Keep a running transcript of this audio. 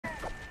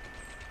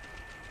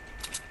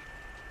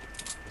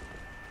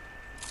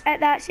at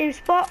that same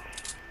spot.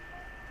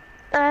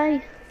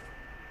 Aye.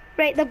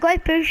 Right, they're going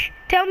to push.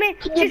 Tell me,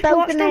 Can you just build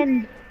watch an them.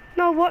 end?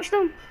 No, watch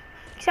them.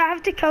 So I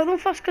have to kill them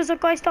first because they're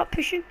going to start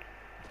pushing.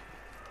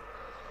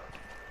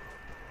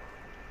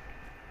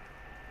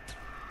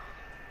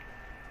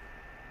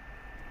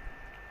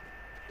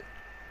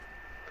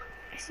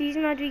 I see he's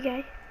mad wee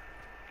guy.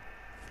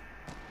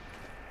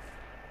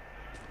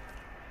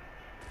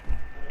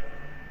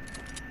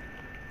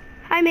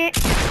 Hi mate.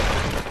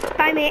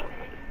 Bye mate.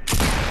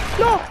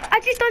 No, I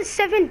just done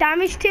 7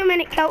 damage to him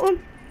and it killed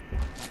him.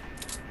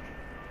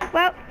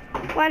 Well,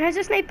 one has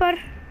a sniper.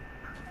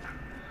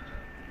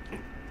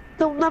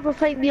 They'll never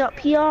find me up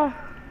here.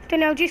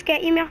 Then I'll just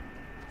get you, mate.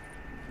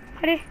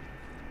 Hurry.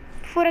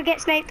 Before I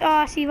get sniped. Oh,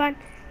 I see one.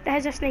 That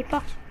has a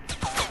sniper.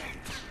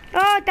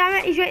 Oh, damn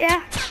it, he's right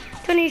there.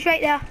 Tony, he's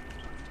right there.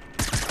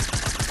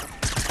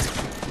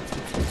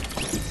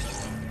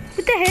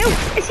 What the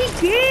hell? Is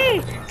he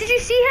gay? Did you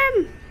see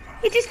him?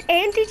 He just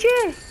ended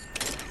you.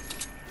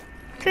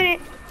 Tony.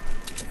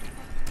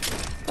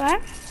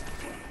 What?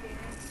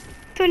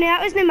 Tony,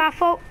 that wasn't my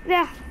fault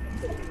there.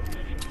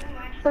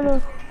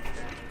 Hello.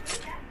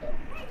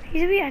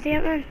 He's a wee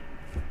idiot, man.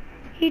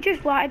 He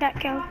just wanted that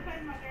kill.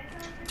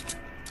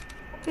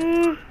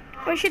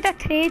 What should I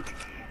trade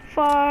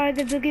for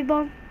the boogie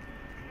bomb?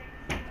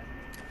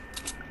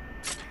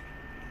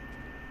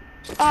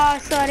 Oh,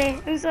 sorry.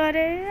 I'm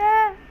sorry.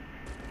 Ah.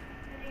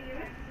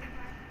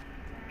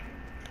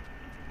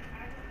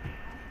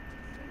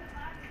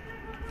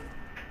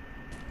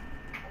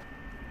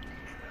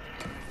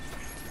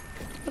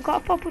 I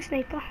got a purple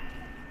sniper.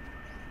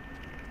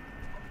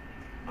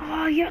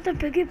 Oh, you're the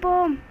boogie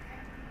bomb.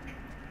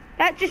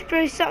 That just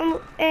proves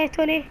something,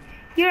 Tony.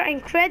 You're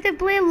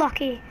incredibly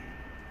lucky.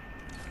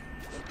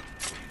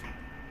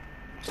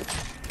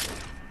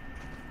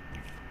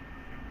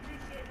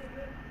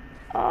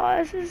 Oh,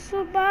 this is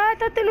so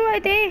bad. I don't know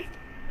what to do.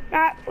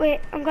 Right,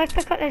 wait. I'm going to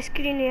pick up this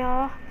green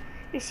AR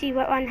and see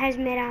what one has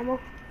more ammo.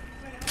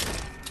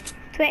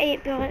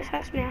 28 bullets,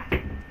 that's more.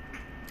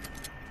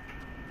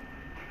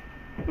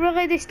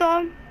 Really, the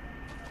storm?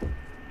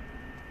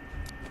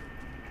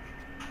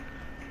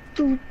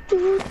 Tony,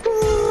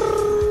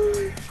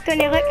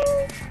 look.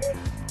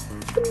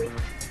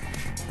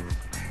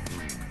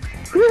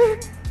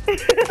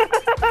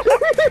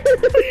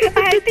 I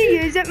had to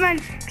use it, man,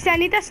 because I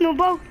need a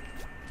snowball.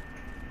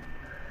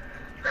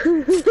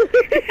 Did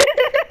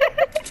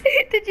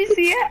you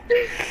see it?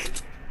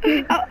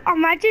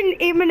 Imagine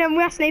aiming him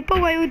with a sniper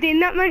while doing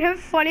that, man. How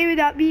funny would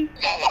that be?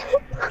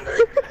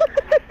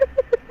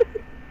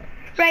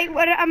 Right,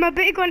 I'm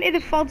about to go into the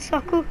third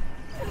circle.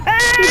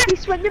 Ah!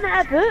 He's swinging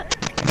at a boot.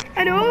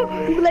 I know.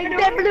 Like,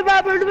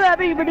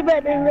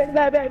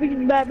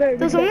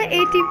 there's only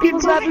 18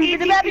 people. I'm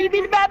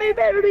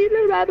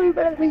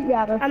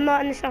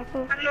not in the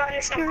circle. Do you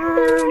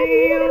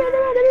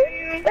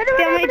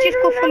want me to just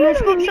go for no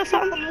scopes or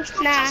something?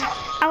 Nah,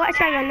 I want to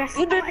try and win this.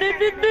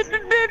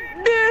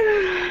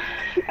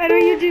 I know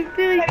you do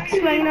really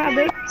swinging at a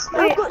bit.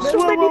 Wait,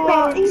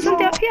 whoa.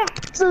 Something up here.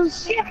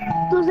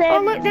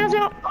 Oh look, there's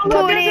a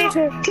Tony.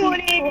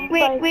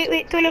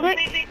 Wait, Tony, look.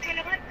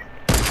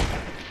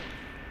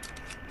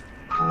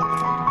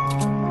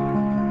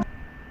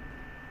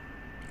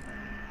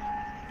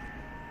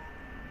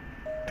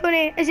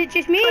 Tony, is it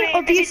just me,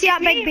 or do you see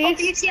that big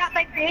base?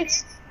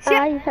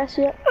 Aye, I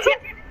see it.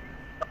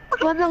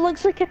 One that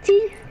looks like a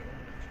T.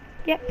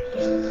 Yep.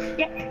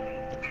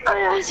 Aye,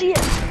 I see it.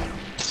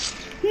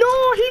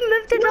 No, he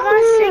moved it the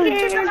last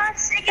second.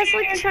 That's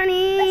like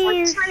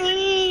Chinese.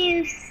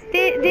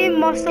 They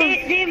must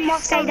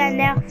have stayed in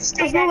there.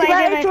 There's no way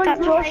they left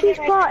that. Josh's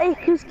party,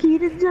 because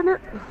Kieran's in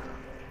it.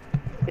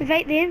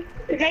 Invite them.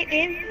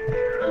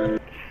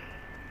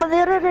 But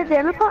they're at a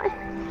dinner party.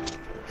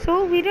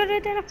 So, we're at a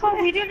dinner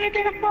party.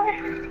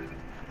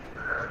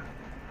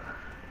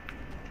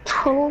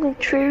 Totally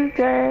true,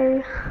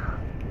 girl.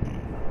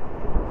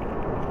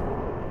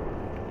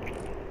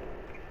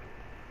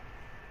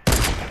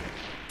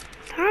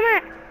 Damn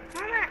it.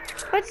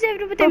 Why does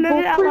everybody move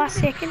it that last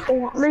second?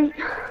 Fortnite.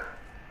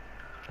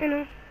 I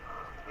know.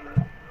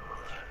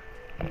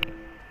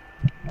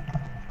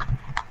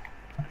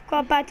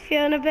 Got a bad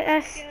feeling about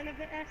this.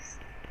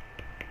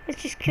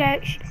 Let's just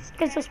crouch.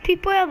 Because there's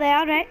people out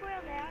there, right?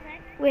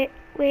 Wait,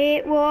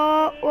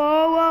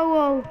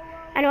 whoa.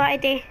 I know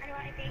what to do.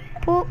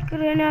 Poke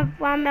around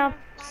 1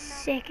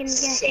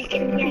 millisecond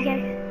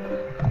again.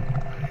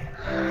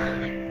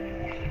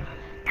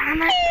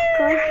 Damn it,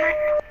 God.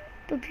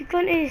 They'll be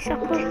going to the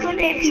circle.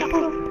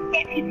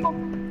 Get people.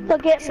 They'll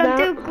get Some that.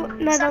 do go.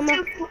 No, they're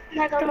not.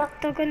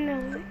 They're going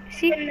to.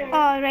 See?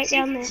 Oh, right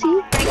there now.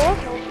 See?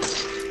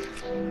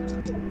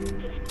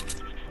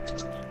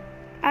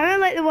 I'm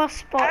in like the worst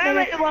spot.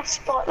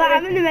 Like,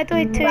 I'm in the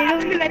middle of two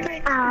of them.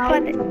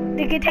 But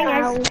the good thing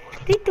is,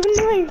 they don't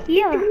know I'm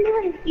here.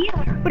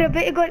 We're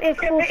about to go into a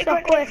full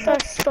circle after a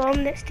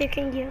storm that's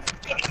taking years.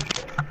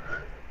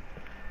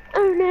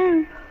 Oh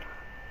no.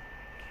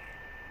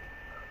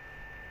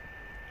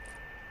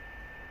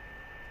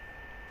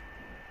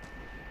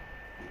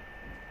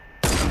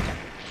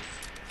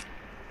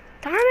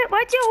 Damn it,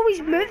 why do you always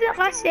move that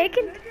last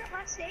second?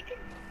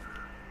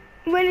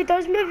 When it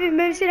does move, it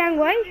moves the wrong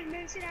way.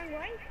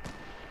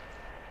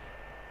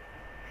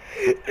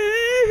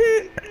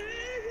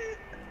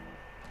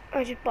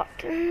 I just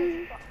bucked.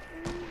 I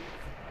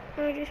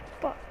just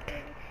bucked.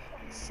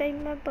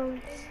 Save my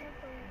bones.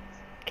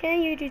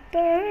 Can you just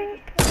burp?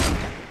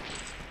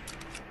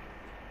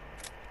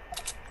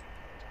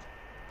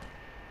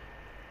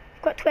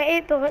 Got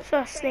 28 bullets for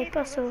a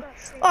sniper, so...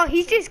 Oh,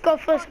 he's just gone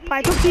for a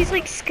supply drop. He's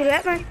like, screw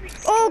it, man.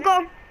 Oh,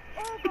 gone.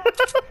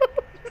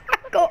 I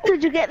got him.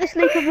 Did you get the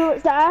sniper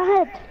bullets that I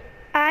had?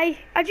 Aye,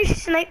 I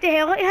just sniped the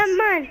hell out of him,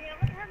 man.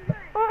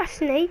 What a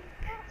snipe.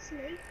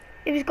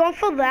 He was going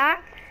for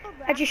that.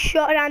 I just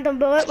shot a random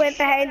bullet, went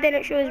behind, and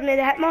it shows me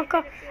the hit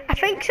marker. I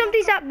think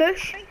somebody's at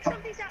bush.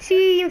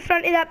 See in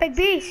front of that big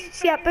base?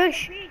 See that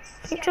bush?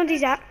 I think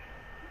somebody's at.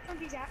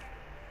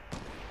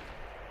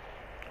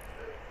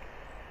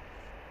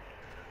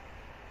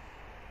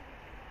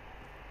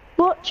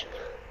 Watch.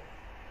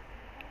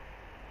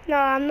 No,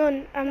 I'm not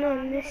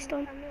in this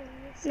storm.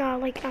 No,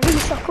 like, I'm in the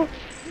circle.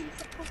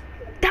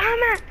 Damn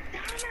it!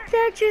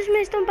 That just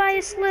missed him by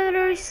a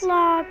slithery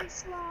slog.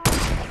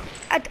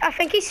 I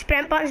think his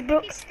sprint button's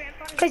broke.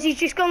 Because he's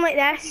just gone like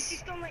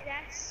this.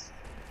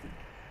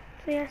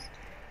 So yes.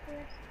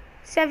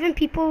 7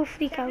 people,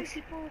 3 kills.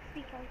 I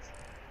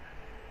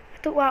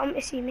don't want him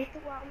to see me.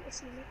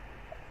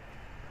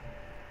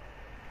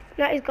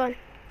 That is gone.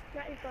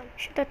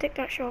 Should I take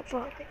that shot,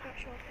 but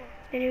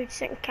then he would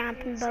sit and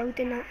camp and build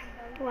and that.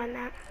 Don't want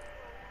that.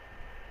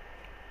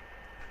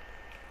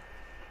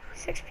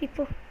 6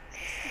 people.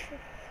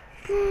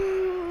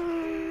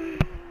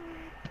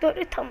 Don't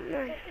return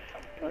now.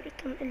 Don't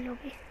return to the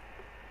lobby.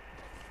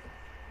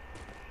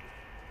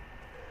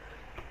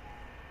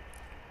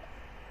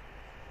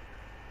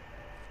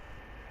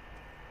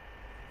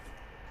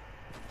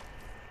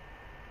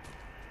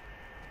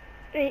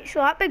 Right, so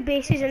that big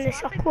base is in the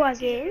circle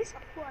again.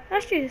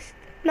 That's just...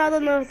 No,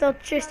 they're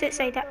just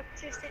outside it.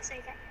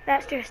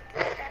 That's just...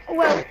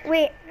 Well,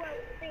 wait.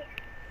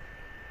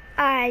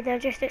 Aye, they're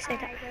just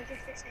outside it.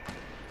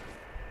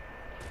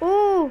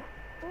 Oh!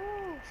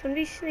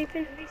 Somebody's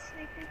sniping.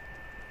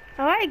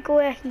 I want to go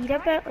here a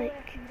bit,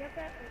 like...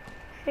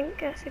 I think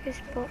that's a good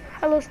spot.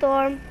 Hello,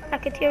 Storm. I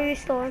could hear you,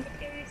 Storm.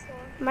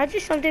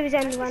 Imagine somebody was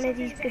in one of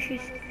these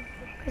bushes.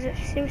 Because it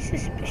seems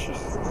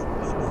suspicious.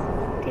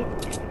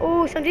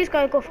 Oh, somebody's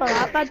got to go for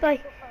that bad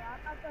boy.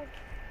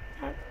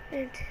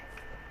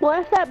 What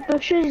if that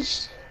bush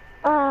is...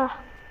 It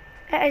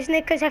isn't,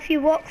 because if you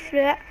walk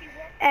through it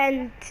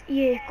and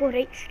you go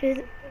right through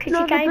it, because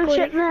no, you can't go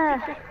right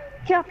the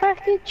care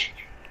package?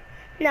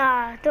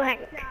 Nah, don't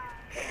think.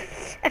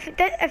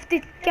 If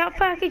the care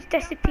package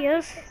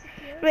disappears,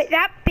 right,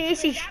 that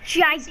base is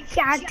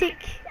gigantic.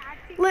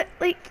 Look,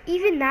 like,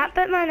 even that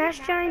bit, man, that's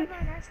giant.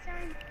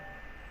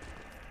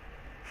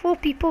 4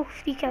 people,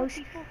 3 kills.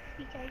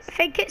 I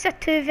think it's a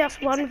 2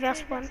 versus 1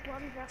 versus 1.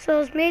 So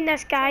there's me and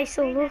this guy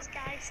solo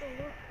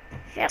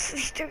versus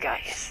these 2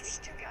 guys.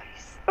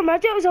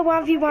 Imagine it was a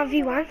 1v1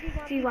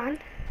 v1.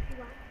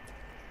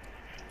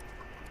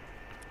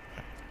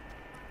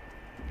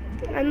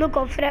 I'm not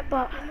going for it,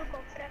 but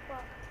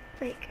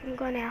like, I'm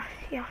gonna,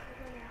 yeah.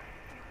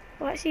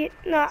 I want to see it.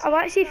 No, I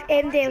want to see if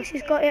anybody else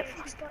has got it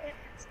first.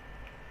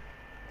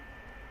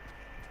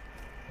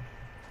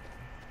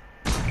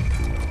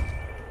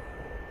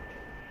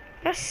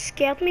 That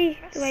scared me,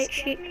 the way it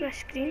shaked my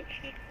screen.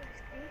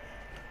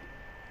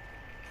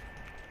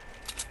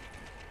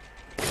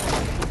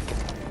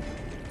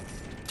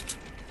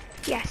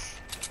 Yes.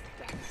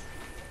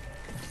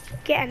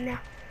 Get in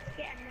there.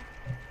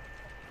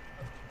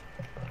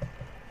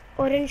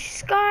 Orange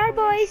scar,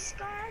 boys.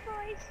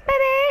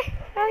 Baby.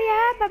 Oh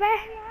yeah, baby.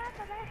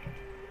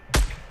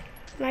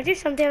 Imagine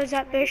somebody was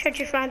at bush, I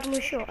just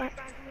randomly shot it.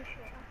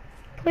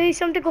 Please,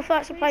 somebody go for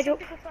that supply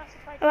drop.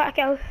 I want a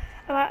kill.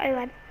 I want a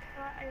win.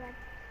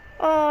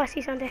 Oh, I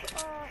see somebody.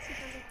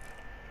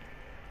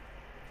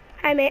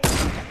 Hi, mate.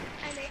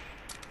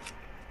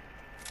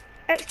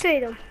 It's 2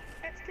 of them.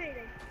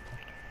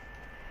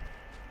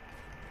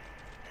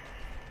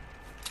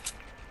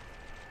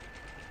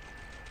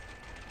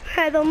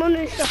 Hi, they're on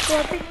the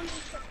circle.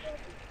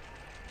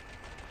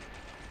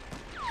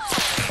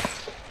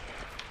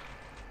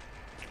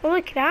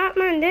 Holy crap,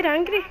 man, they're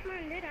angry.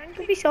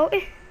 Don't be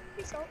salty.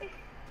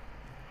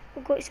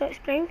 We'll go to Salt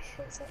Springs.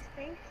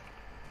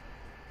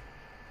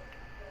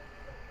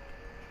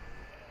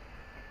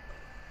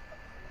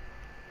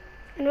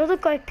 I know they're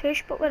going to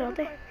push, but where are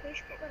they?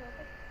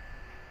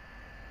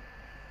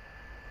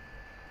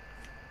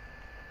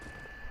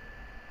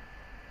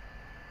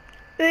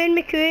 Owen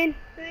McCoon.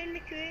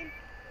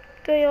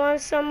 Do you want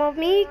some of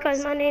me?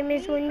 Because my name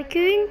is Owen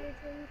McCoon.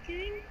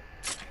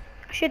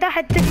 I should have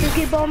hit the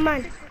boogie bomb,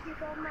 man.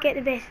 Get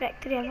the best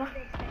victory ever.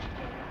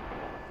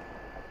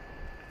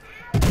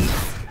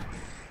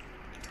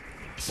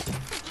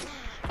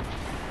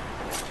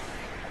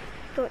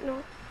 Don't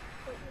know.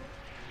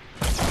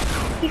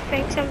 He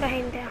thinks I'm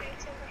behind there.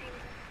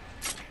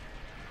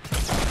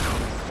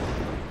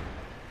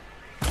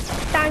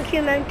 Thank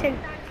you, Mountain.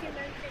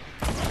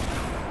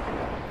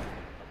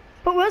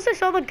 But where's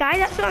this other guy?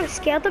 That's what I'm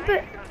scared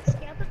about.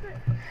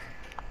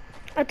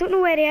 I don't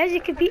know where he is. He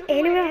could be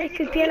anywhere. He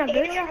could be in a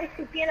bush.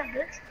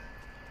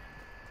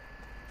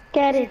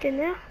 Get Is it. he in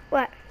there?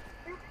 What?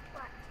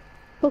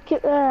 Look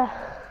at the...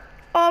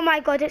 Oh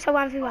my god, it's a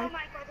 1v1.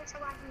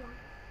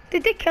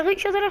 Did they kill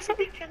each other or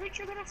something?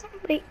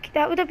 Like,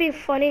 that would have been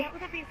funny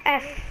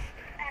if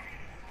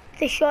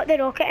they shot the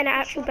rocket and it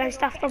actually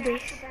bounced off their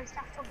base.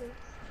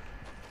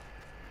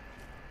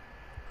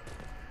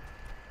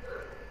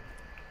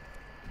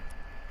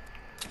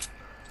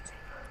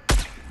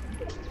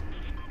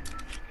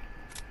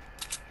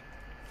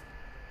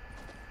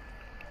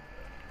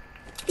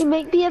 He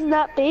might be in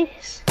that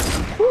base.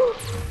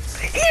 Yes!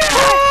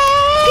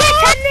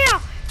 Get in there!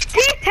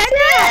 Get in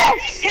there!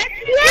 Get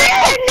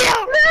in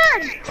there!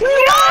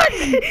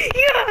 Yes!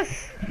 Yes!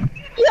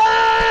 I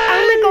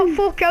only got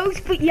 4 kills,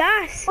 but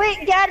yes.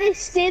 Wait, Gary,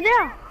 stay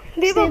there.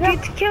 They Stay were there.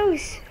 good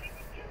kills.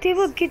 They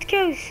were good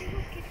kills.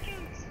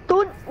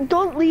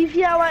 Don't leave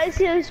yet. I want to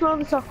see how small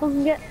the circle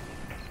can get.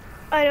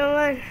 I know,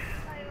 man.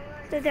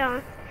 So they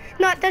are.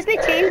 No, it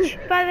doesn't change.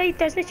 By the way, it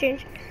doesn't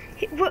change.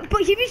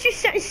 But he was just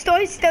sitting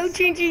still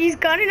changing his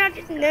gun, and I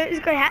just knew it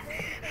was going to hit.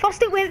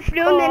 First it went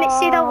through, and then it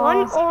said I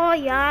won. Oh,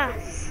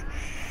 yes.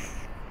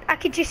 I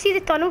could just see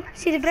the tunnel,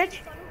 see the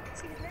bridge.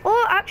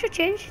 Oh, actual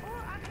change.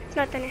 It's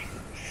not done it.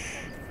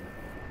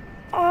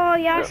 Oh,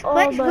 yes. Oh,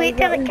 Let's my wait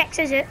till God. it kicks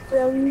us out.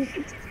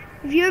 Brilliant.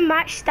 View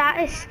match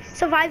status.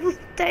 Survival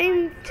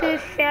time to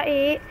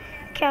 38.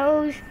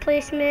 Kills,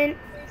 placement.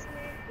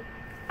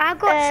 I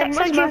got What's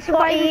my survival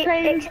 648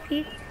 time?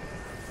 XP.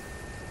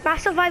 My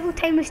survival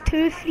time was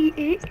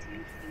 238.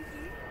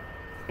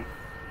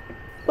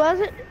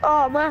 Was it?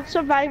 Oh, my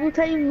survival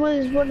time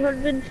was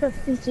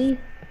 153.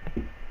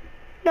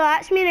 No,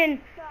 that's meaning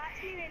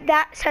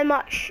that's how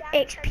much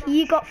XP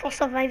you got for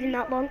surviving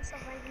that long.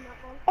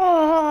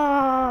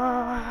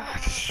 Oh,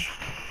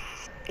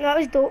 that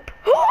was dope.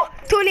 Oh,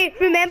 Tony,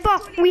 remember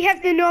we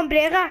have the new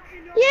umbrella.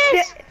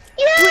 Yes!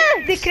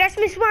 The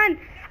Christmas one.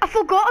 I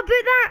forgot about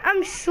that.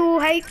 I'm so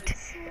hyped.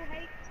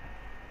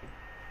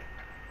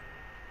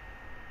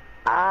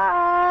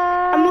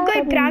 I'm not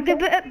going to brag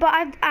about it, but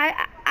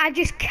I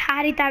just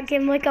carried that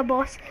game like a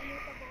boss.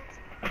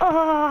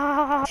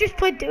 Oh, just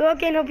play duo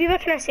again. I'll be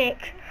back in a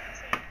sec.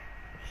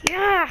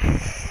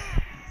 Yes.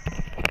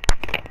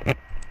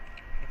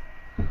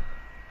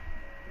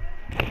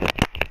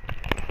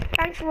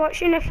 Thanks for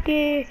watching. If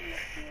you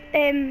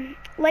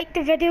liked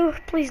the video,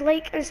 please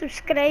like and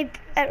subscribe.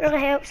 It really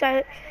helps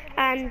out.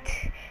 And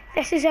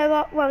this is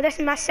this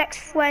is my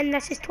 6th win.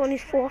 This is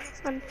Tony's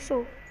 4th one.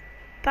 So,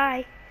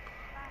 bye.